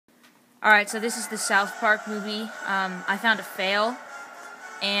Alright, so this is the South Park movie. I found a fail,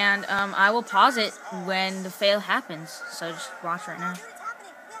 and I will pause it when the fail happens. So just watch right now.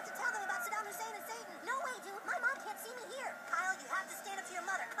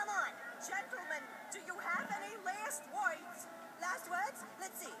 Gentlemen, do you have any last words? Last words?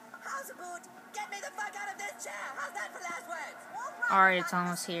 Let's see. How's about get me the fuck out of this chair? How's that for last words? Alright, it's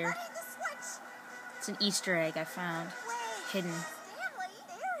almost here. It's an Easter egg I found. Hidden.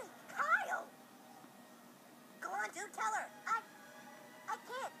 Kyle! Go on, dude, tell her. I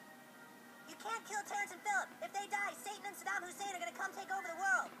can't. You can't kill Terrence and Philip. If they die, Satan and Saddam Hussein are gonna come take over the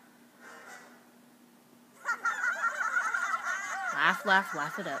world. Laugh, laugh,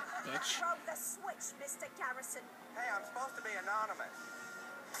 laugh it up, bitch. Throw the switch, Mr. Garrison. Hey, I'm supposed to be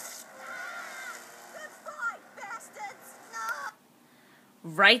anonymous. Goodbye, bastards! No!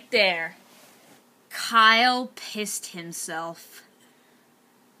 Right there. Kyle pissed himself.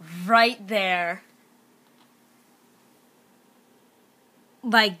 Right there.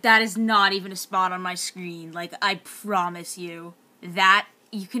 Like, that is not even a spot on my screen. Like, I promise you. That,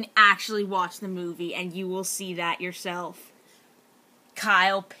 you can actually watch the movie and you will see that yourself.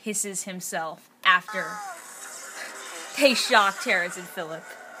 Kyle pisses himself after they shock Terrence and Philip.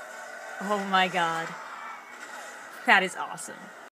 Oh my god. That is awesome.